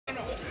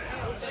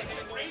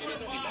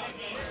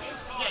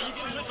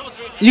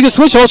You can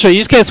switch Ultra. You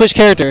just can't switch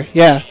character.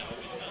 Yeah.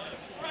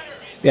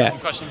 Yeah. Some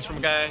questions from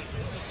a guy.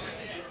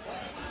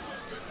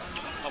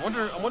 I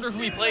wonder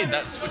who he played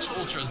that switched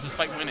Ultras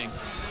despite winning.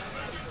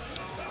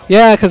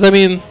 Yeah, because I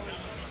mean,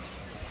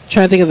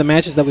 trying to think of the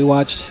matches that we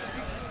watched.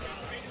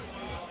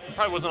 It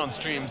probably wasn't on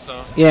stream,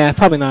 so. Yeah,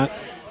 probably not.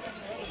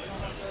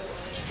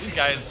 These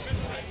guys.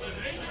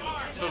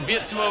 So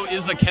Viet20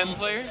 is a Ken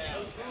player.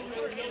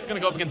 He's gonna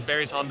go up against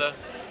Barry's Honda.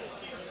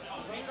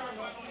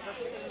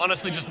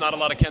 Honestly, just not a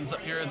lot of Kens up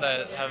here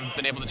that have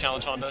been able to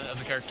challenge Honda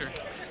as a character.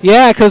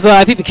 Yeah, because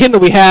I think the Ken that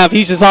we have,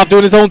 he's just off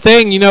doing his own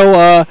thing. You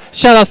know,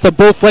 shout outs to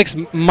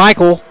Bowflex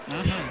Michael.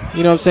 Mm-hmm.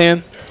 You know what I'm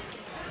saying?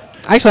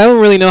 Actually, I don't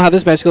really know how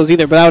this match goes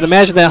either, but I would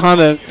imagine that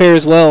Honda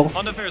fares well.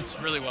 Honda fares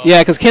really well.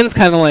 Yeah, because Ken's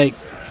kind of like,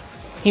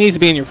 he needs to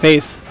be in your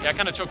face. Yeah, I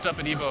kind of choked up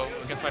at Evo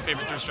against my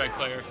favorite third strike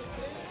player.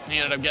 And he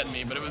ended up getting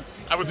me, but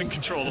I was in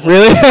control the whole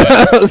time.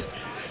 Really?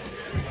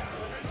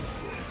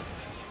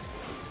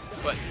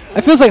 But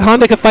it feels like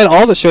Honda could fight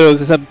all the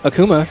shows except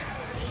Akuma.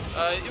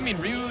 I mean,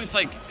 Ryu, it's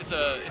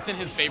in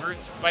his favor.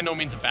 It's by no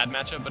means a bad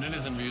matchup, but it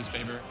is in Ryu's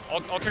favor. All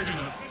characters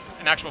with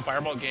an actual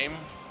Fireball game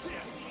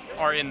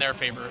are in their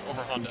favor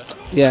over Honda.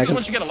 Yeah. Because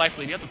once you get a life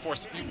lead, you have to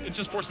force. It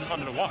just forces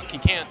Honda to walk. He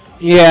can't.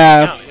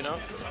 Yeah. Count, you know.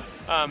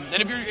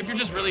 And if you're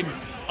just really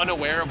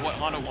unaware of what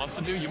Honda wants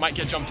to do, you might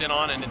get jumped in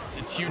on, and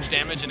it's huge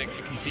damage, and it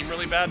can seem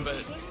really bad. But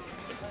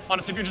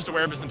honestly, if you're just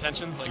aware of his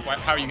intentions, like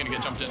how are you going to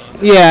get jumped in on?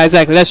 Yeah,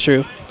 exactly. That's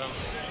true. So.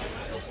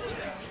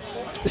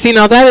 See,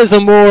 now that is a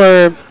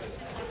more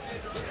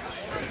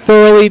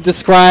thoroughly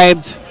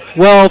described,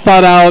 well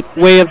thought out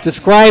way of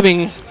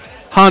describing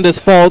Honda's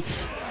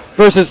faults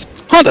versus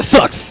Honda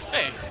sucks.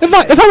 Hey. If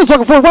Honda's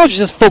walking forward, why don't you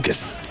just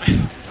focus?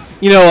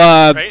 You know,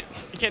 right?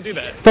 You can't do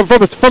that.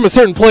 From a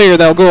certain player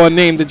that'll go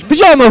unnamed, but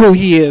y'all know who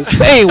he is.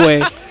 But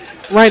anyway,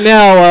 right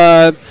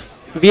now,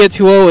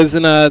 Viet20 is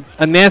in a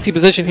nasty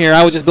position here.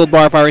 I would just build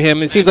bar if I were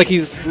him. It seems like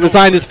he's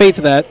resigned his fate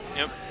to that.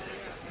 Yep.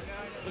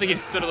 I think he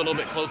stood a little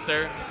bit close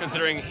there,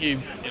 considering he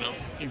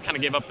kind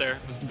of gave up there.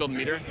 Was building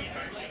meter.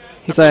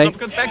 He's like,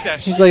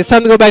 backdash. He's like, it's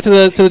time to go back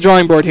to the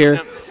drawing board here.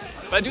 Yeah.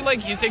 But I do like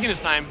he's taking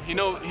his time.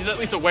 He's at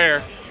least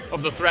aware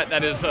of the threat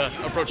that is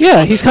approaching.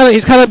 Yeah, he's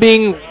kind of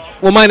being,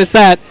 well, minus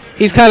that,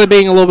 he's kind of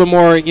being a little bit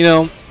more,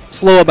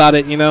 slow about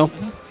it.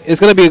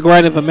 It's going to be a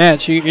grind of a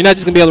match. You're not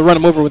just going to be able to run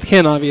him over with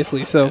Ken,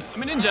 obviously. So. I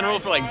mean, in general,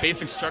 for like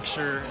basic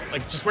structure,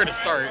 like just where to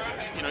start,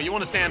 you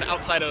want to stand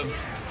outside of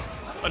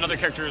another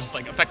character's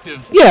like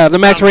effective. Yeah, the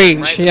max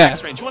range. Right? Yeah. The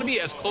max range. You want to be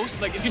as close.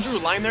 Like if you drew a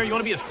line there, you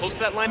want to be as close to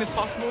that line as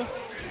possible,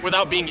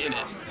 without being in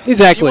it.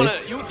 Exactly.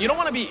 You don't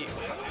want to be.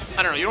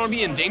 I don't know. You don't want to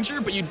be in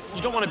danger, but you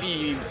don't want to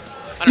be.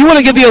 You want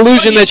to give the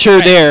illusion that you're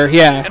there,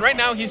 yeah. And right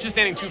now, he's just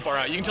standing too far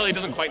out. You can tell he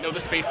doesn't quite know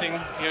the spacing.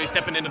 He's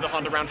stepping into the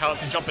Honda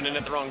roundhouse. He's jumping in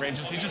at the wrong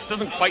ranges. He just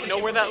doesn't quite know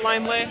where that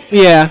line lay.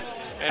 Yeah.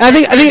 And I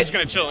think he's just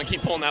gonna chill and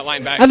keep pulling that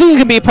line back. I think it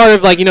can be part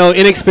of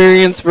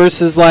inexperience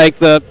versus like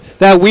that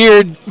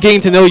weird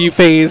getting to know you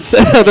phase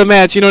of the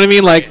match. You know what I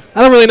mean? Like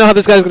I don't really know how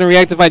this guy's gonna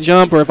react if I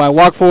jump or if I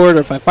walk forward or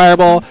if I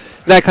fireball,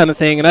 that kind of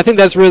thing. And I think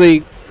that's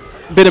really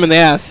bit him in the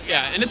ass.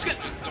 Yeah, and it's good.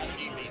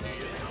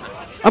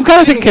 I'm kind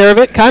of taking care of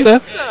it, kind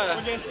of.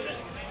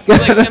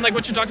 And like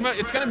what you're talking about,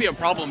 it's going to be a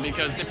problem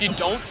because if you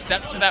don't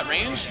step to that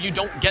range, you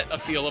don't get a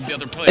feel of the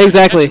other player.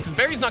 Exactly. Because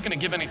Barry's not going to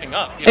give anything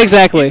up.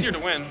 Exactly. He's here to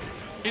win.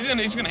 He's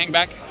gonna hang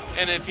back,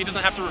 and if he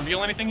doesn't have to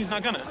reveal anything, he's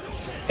not gonna.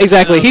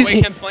 Exactly. The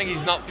way Ken's playing,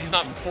 he's not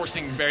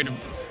forcing Barry to,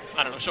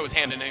 I don't know, show his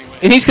hand in any way.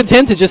 And he's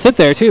content to just sit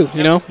there too.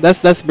 You know,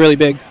 that's really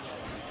big.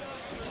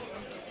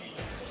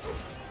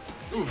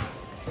 Oof.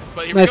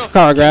 But here nice we go.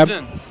 power grab.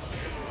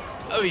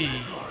 Oh, he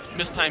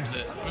mistimes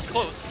it. It was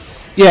close.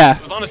 Yeah.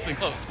 It was honestly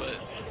close, but.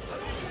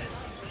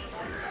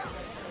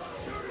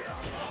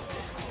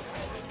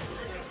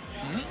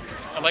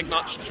 I like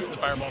not shooting the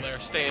fireball there.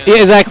 Stay in.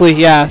 Yeah, exactly.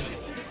 Yeah.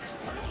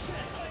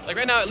 Like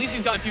right now, at least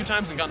he's gotten a few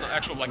times and gotten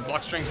actual like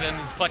block strings in.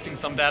 He's collecting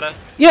some data.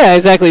 Yeah,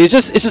 exactly. It's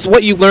just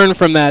what you learn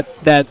from that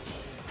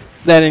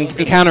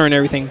encounter and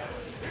everything.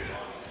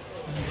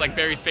 This is like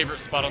Barry's favorite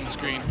spot on the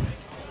screen.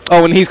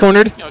 Oh, when he's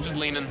cornered? Just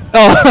leaning.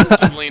 Oh.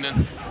 Just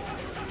leaning.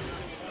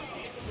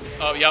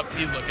 Oh, yep,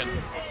 he's looking.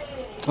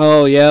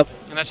 Oh, yep.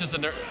 And that's just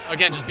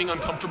again, just being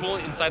uncomfortable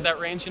inside that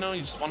range. You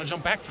just want to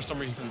jump back for some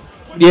reason.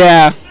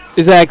 Yeah,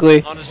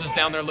 exactly. Honda's just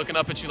down there looking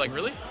up at you like,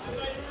 really?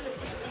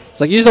 It's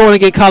like you just don't want to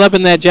get caught up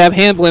in that jab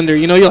hand blender.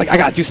 You're like, I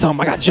gotta do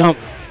something. I gotta jump.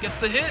 Gets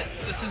the hit.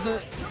 This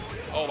isn't.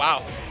 Oh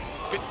wow.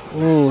 Good.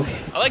 Ooh.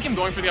 I like him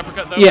going for the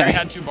uppercut though. Yeah. He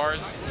had 2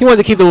 bars. He wanted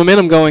to keep the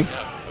momentum going.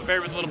 Yeah, but Barry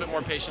with a little bit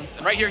more patience.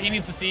 And right here, he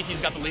needs to see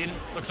he's got the lead.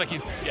 Looks like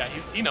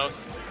he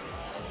knows.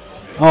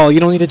 Oh,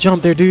 you don't need to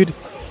jump there, dude.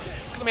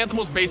 I mean, at the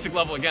most basic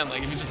level, again,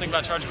 like if you just think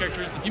about charge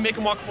characters, if you make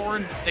them walk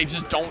forward, they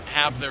just don't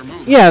have their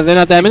moves. Yeah, they're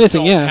not that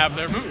menacing. They don't yeah. have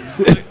their moves.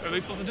 What are they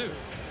supposed to do?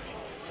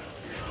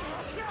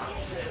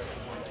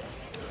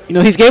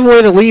 He's gave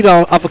away the lead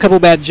off a couple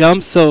bad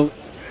jumps, so.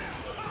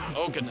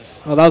 Oh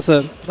goodness. Oh, that was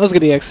a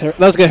good EX. That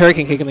was a good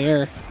hurricane kick in the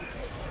air.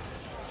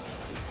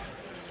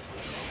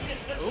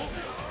 Ooh.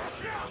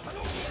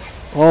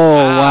 Oh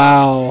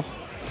wow.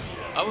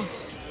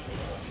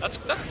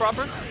 That's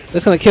proper.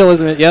 That's gonna kill,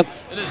 isn't it? Yep.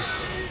 It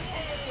is.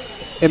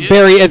 And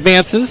Barry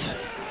advances.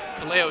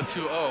 Kaleo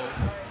 2-0.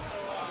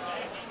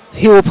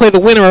 He will play the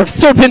winner of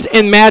Serpent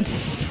and Mad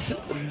Sat?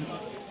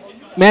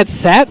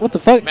 What the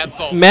fuck? Mad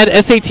Salt. Mad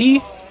SAT?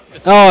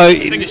 I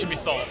think it should be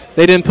Salt.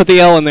 They didn't put the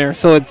L in there,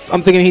 so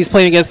I'm thinking he's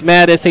playing against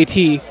Mad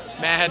SAT.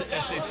 Mad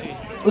SAT.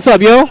 What's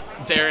up, yo?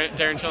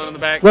 Darren chilling in the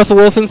back. Russell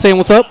Wilson saying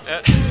what's up.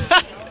 Did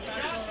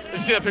you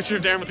see that picture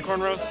of Darren with the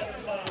cornrows?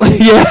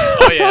 Yeah.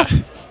 Oh, yeah.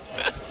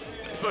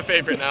 It's my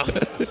favorite now.